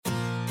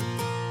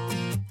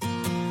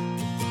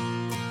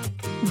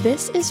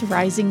This is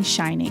Rising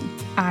Shining.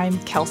 I'm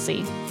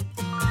Kelsey.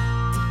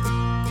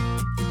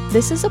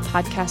 This is a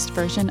podcast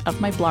version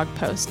of my blog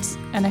posts,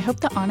 and I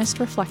hope the honest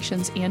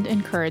reflections and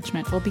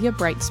encouragement will be a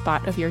bright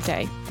spot of your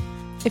day.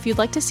 If you'd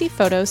like to see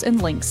photos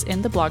and links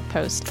in the blog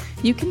post,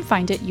 you can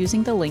find it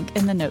using the link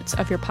in the notes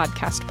of your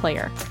podcast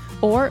player,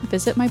 or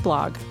visit my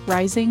blog,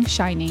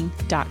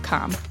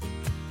 risingshining.com.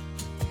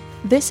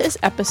 This is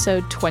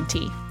episode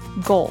 20,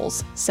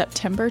 Goals,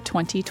 September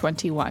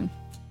 2021.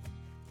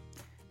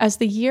 As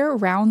the year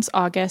rounds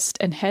August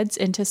and heads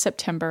into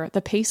September,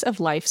 the pace of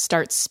life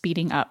starts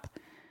speeding up,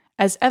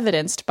 as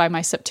evidenced by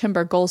my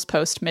September goals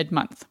post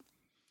mid-month.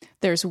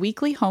 There's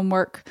weekly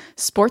homework,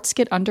 sports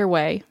get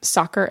underway,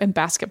 soccer and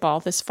basketball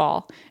this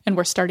fall, and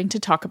we're starting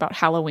to talk about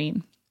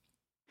Halloween.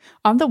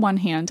 On the one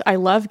hand, I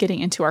love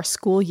getting into our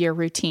school year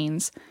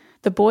routines.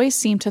 The boys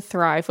seem to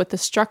thrive with the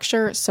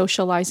structure,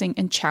 socializing,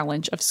 and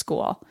challenge of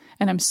school,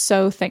 and I'm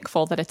so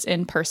thankful that it's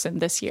in person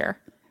this year.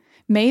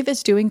 Maeve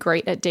is doing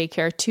great at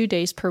daycare 2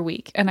 days per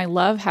week, and I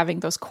love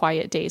having those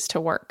quiet days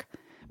to work.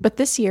 But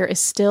this year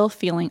is still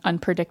feeling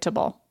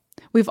unpredictable.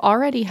 We've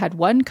already had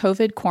one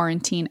COVID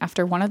quarantine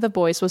after one of the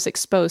boys was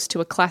exposed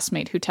to a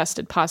classmate who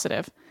tested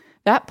positive.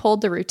 That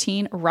pulled the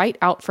routine right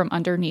out from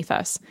underneath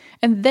us.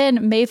 And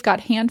then Maeve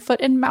got hand,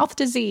 foot, and mouth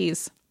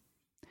disease.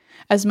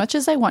 As much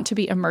as I want to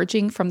be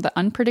emerging from the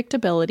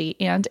unpredictability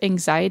and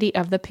anxiety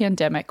of the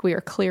pandemic, we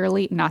are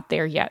clearly not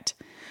there yet.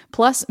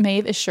 Plus,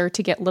 Maeve is sure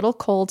to get little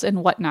colds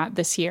and whatnot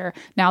this year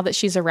now that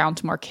she's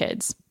around more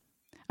kids.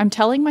 I'm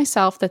telling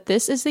myself that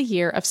this is the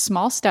year of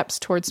small steps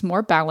towards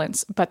more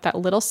balance, but that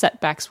little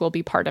setbacks will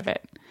be part of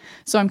it.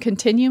 So I'm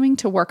continuing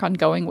to work on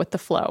going with the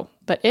flow,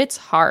 but it's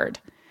hard.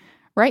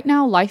 Right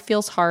now, life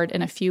feels hard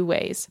in a few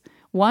ways.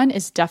 One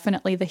is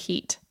definitely the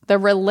heat. The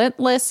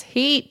relentless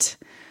heat!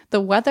 The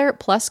weather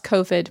plus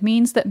COVID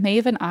means that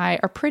Maeve and I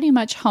are pretty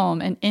much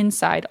home and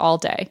inside all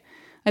day.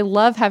 I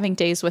love having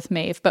days with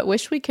Maeve, but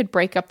wish we could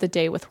break up the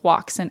day with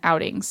walks and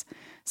outings.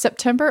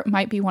 September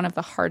might be one of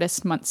the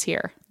hardest months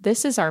here.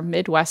 This is our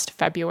Midwest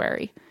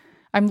February.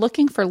 I'm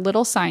looking for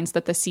little signs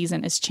that the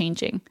season is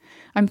changing.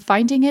 I'm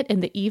finding it in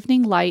the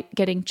evening light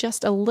getting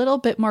just a little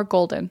bit more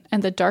golden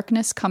and the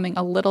darkness coming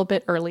a little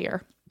bit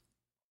earlier.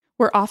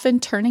 We're often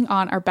turning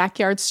on our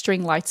backyard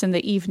string lights in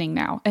the evening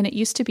now, and it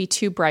used to be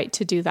too bright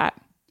to do that.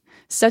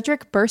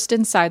 Cedric burst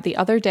inside the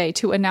other day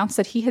to announce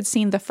that he had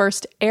seen the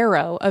first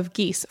arrow of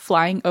geese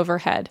flying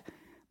overhead.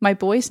 My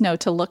boys know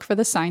to look for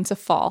the signs of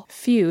fall,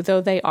 few though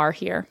they are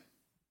here.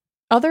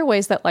 Other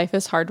ways that life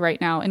is hard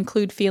right now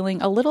include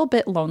feeling a little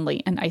bit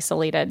lonely and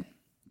isolated.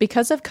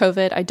 Because of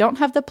COVID, I don't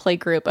have the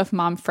playgroup of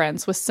mom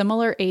friends with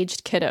similar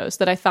aged kiddos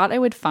that I thought I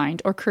would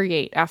find or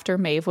create after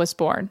Maeve was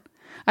born.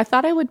 I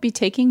thought I would be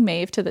taking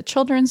Maeve to the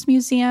Children's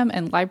Museum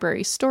and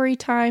library story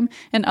time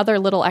and other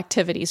little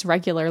activities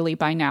regularly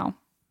by now.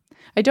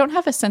 I don't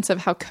have a sense of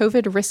how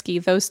COVID risky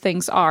those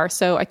things are,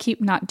 so I keep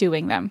not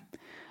doing them.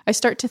 I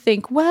start to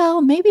think,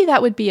 well, maybe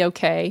that would be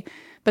okay,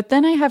 but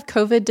then I have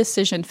COVID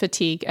decision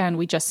fatigue and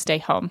we just stay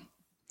home.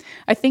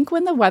 I think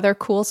when the weather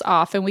cools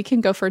off and we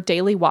can go for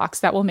daily walks,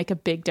 that will make a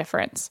big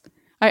difference.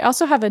 I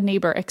also have a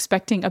neighbor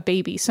expecting a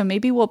baby, so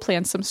maybe we'll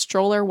plan some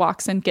stroller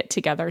walks and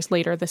get-togethers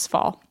later this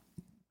fall.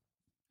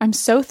 I'm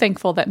so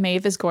thankful that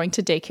Maeve is going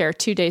to daycare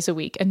 2 days a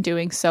week and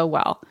doing so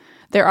well.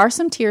 There are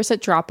some tears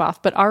at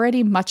drop-off, but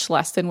already much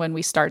less than when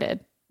we started.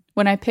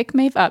 When I pick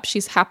Maeve up,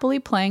 she's happily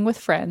playing with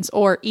friends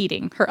or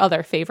eating, her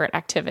other favorite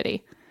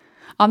activity.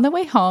 On the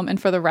way home and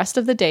for the rest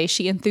of the day,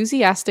 she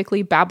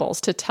enthusiastically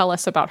babbles to tell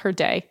us about her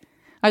day.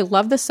 I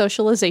love the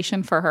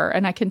socialization for her,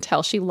 and I can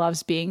tell she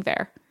loves being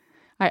there.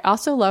 I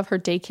also love her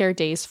daycare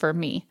days for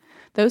me.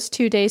 Those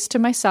 2 days to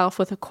myself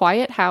with a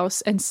quiet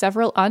house and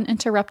several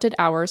uninterrupted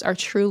hours are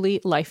truly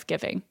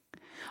life-giving.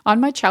 On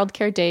my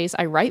childcare days,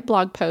 I write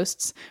blog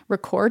posts,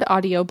 record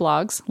audio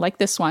blogs like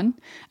this one,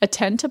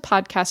 attend to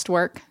podcast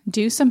work,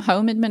 do some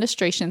home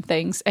administration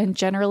things, and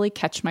generally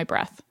catch my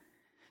breath.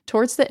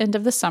 Towards the end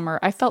of the summer,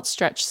 I felt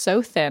stretched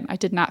so thin I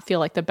did not feel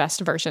like the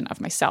best version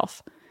of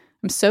myself.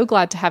 I'm so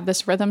glad to have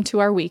this rhythm to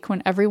our week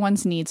when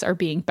everyone's needs are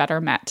being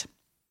better met.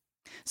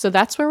 So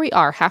that's where we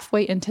are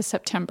halfway into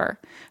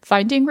September,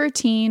 finding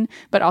routine,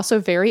 but also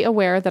very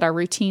aware that our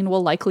routine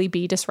will likely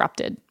be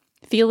disrupted.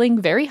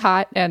 Feeling very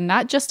hot and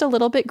not just a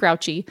little bit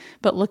grouchy,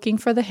 but looking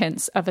for the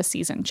hints of a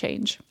season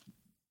change.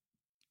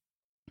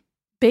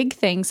 Big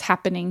things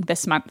happening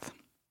this month.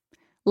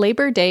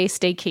 Labor Day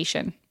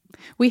staycation.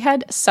 We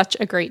had such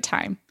a great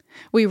time.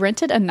 We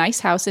rented a nice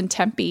house in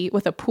Tempe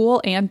with a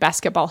pool and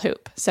basketball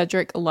hoop.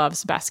 Cedric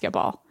loves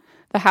basketball.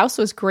 The house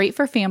was great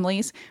for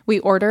families. We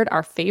ordered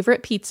our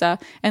favorite pizza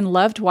and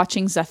loved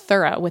watching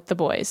Zathura with the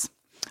boys.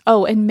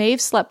 Oh, and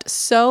Maeve slept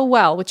so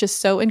well, which is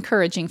so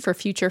encouraging for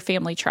future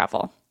family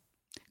travel.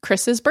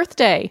 Chris's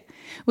birthday.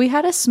 We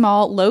had a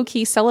small,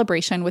 low-key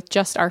celebration with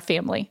just our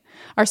family.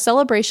 Our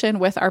celebration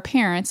with our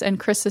parents and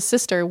Chris's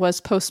sister was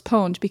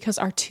postponed because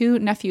our 2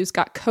 nephews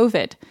got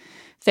COVID.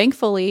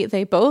 Thankfully,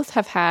 they both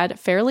have had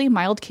fairly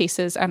mild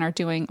cases and are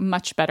doing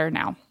much better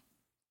now.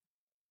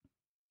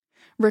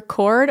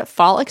 record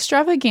Fall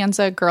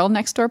Extravaganza Girl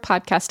Next Door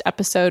podcast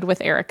episode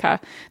with Erica.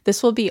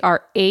 This will be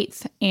our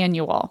 8th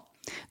annual.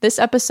 This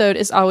episode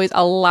is always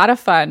a lot of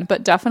fun,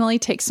 but definitely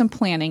takes some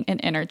planning and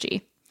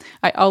energy.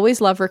 I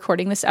always love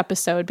recording this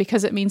episode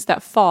because it means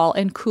that fall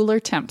and cooler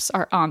temps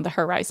are on the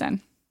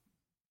horizon.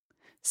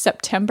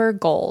 September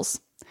goals.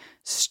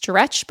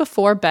 Stretch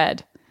before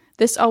bed.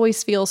 This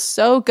always feels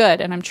so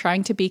good, and I'm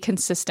trying to be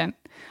consistent.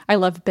 I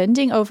love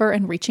bending over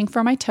and reaching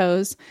for my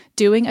toes,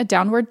 doing a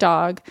downward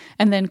dog,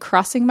 and then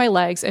crossing my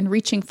legs and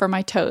reaching for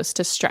my toes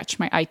to stretch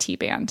my IT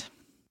band.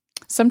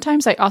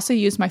 Sometimes I also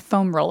use my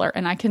foam roller,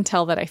 and I can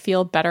tell that I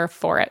feel better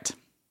for it.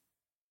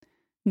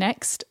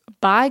 Next,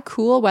 buy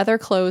cool weather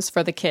clothes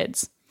for the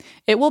kids.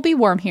 It will be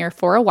warm here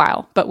for a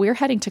while, but we're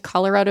heading to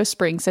Colorado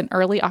Springs in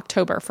early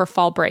October for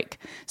fall break,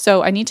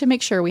 so I need to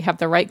make sure we have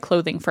the right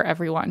clothing for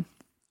everyone.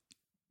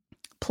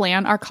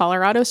 Plan our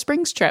Colorado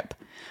Springs trip.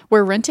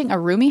 We're renting a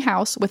roomy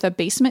house with a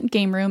basement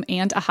game room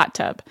and a hot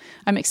tub.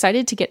 I'm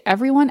excited to get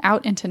everyone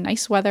out into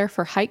nice weather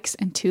for hikes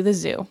and to the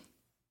zoo.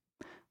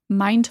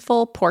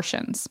 Mindful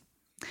portions.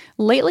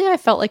 Lately, I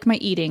felt like my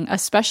eating,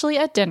 especially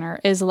at dinner,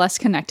 is less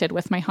connected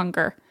with my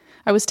hunger.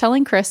 I was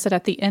telling Chris that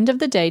at the end of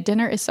the day,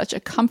 dinner is such a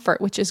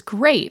comfort, which is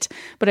great,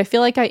 but I feel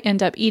like I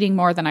end up eating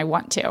more than I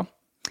want to.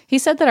 He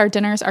said that our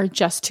dinners are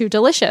just too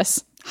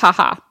delicious.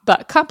 Haha,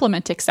 but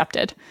compliment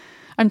accepted.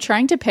 I'm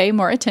trying to pay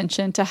more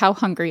attention to how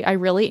hungry I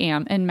really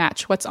am and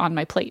match what's on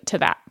my plate to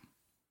that.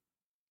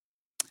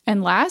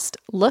 And last,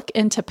 look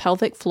into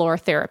pelvic floor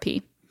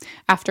therapy.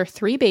 After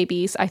 3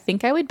 babies, I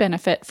think I would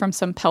benefit from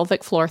some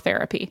pelvic floor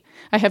therapy.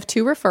 I have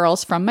 2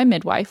 referrals from my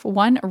midwife,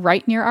 one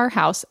right near our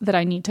house that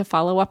I need to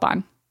follow up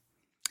on.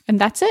 And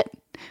that's it.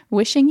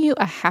 Wishing you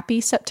a happy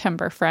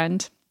September,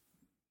 friend.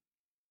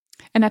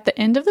 And at the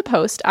end of the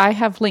post, I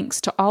have links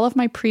to all of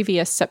my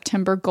previous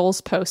September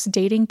goals posts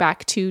dating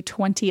back to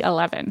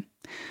 2011.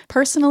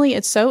 Personally,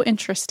 it's so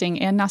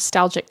interesting and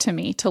nostalgic to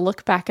me to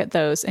look back at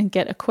those and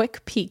get a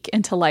quick peek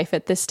into life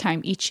at this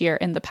time each year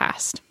in the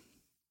past.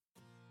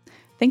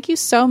 Thank you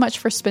so much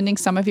for spending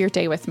some of your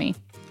day with me.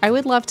 I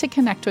would love to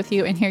connect with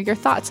you and hear your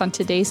thoughts on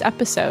today's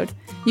episode.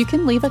 You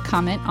can leave a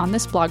comment on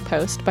this blog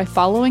post by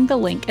following the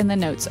link in the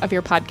notes of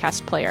your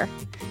podcast player.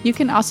 You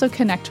can also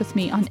connect with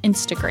me on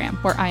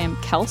Instagram, where I am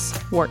Kels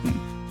Wharton.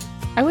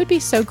 I would be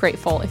so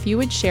grateful if you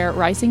would share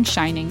Rising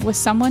Shining with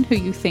someone who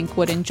you think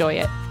would enjoy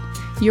it.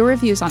 Your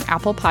reviews on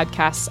Apple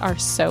Podcasts are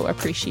so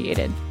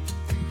appreciated.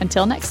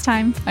 Until next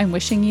time, I'm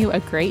wishing you a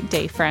great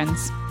day,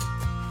 friends.